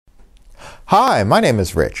Hi, my name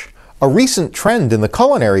is Rich. A recent trend in the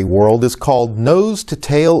culinary world is called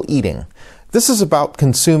nose-to-tail eating. This is about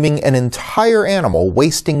consuming an entire animal,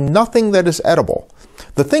 wasting nothing that is edible.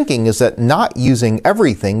 The thinking is that not using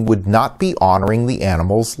everything would not be honoring the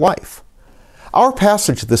animal's life. Our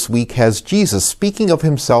passage this week has Jesus speaking of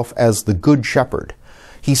himself as the Good Shepherd.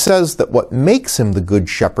 He says that what makes him the Good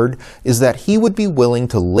Shepherd is that he would be willing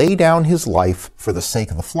to lay down his life for the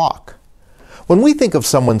sake of the flock. When we think of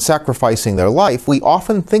someone sacrificing their life, we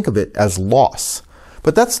often think of it as loss.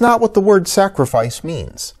 But that's not what the word sacrifice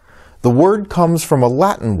means. The word comes from a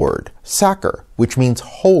Latin word, sacer, which means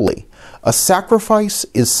holy. A sacrifice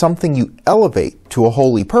is something you elevate to a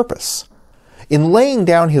holy purpose. In laying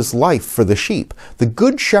down his life for the sheep, the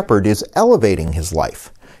Good Shepherd is elevating his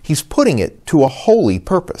life. He's putting it to a holy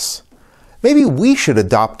purpose. Maybe we should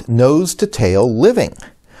adopt nose-to-tail living.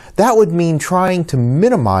 That would mean trying to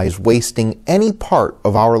minimize wasting any part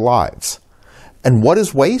of our lives. And what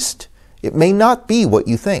is waste? It may not be what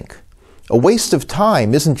you think. A waste of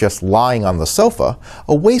time isn't just lying on the sofa.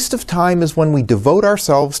 A waste of time is when we devote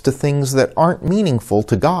ourselves to things that aren't meaningful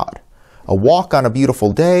to God. A walk on a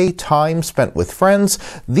beautiful day, time spent with friends,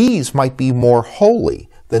 these might be more holy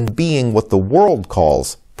than being what the world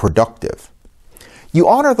calls productive. You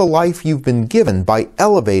honor the life you've been given by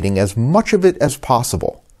elevating as much of it as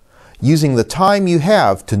possible. Using the time you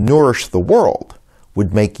have to nourish the world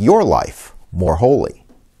would make your life more holy.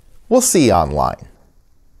 We'll see you online.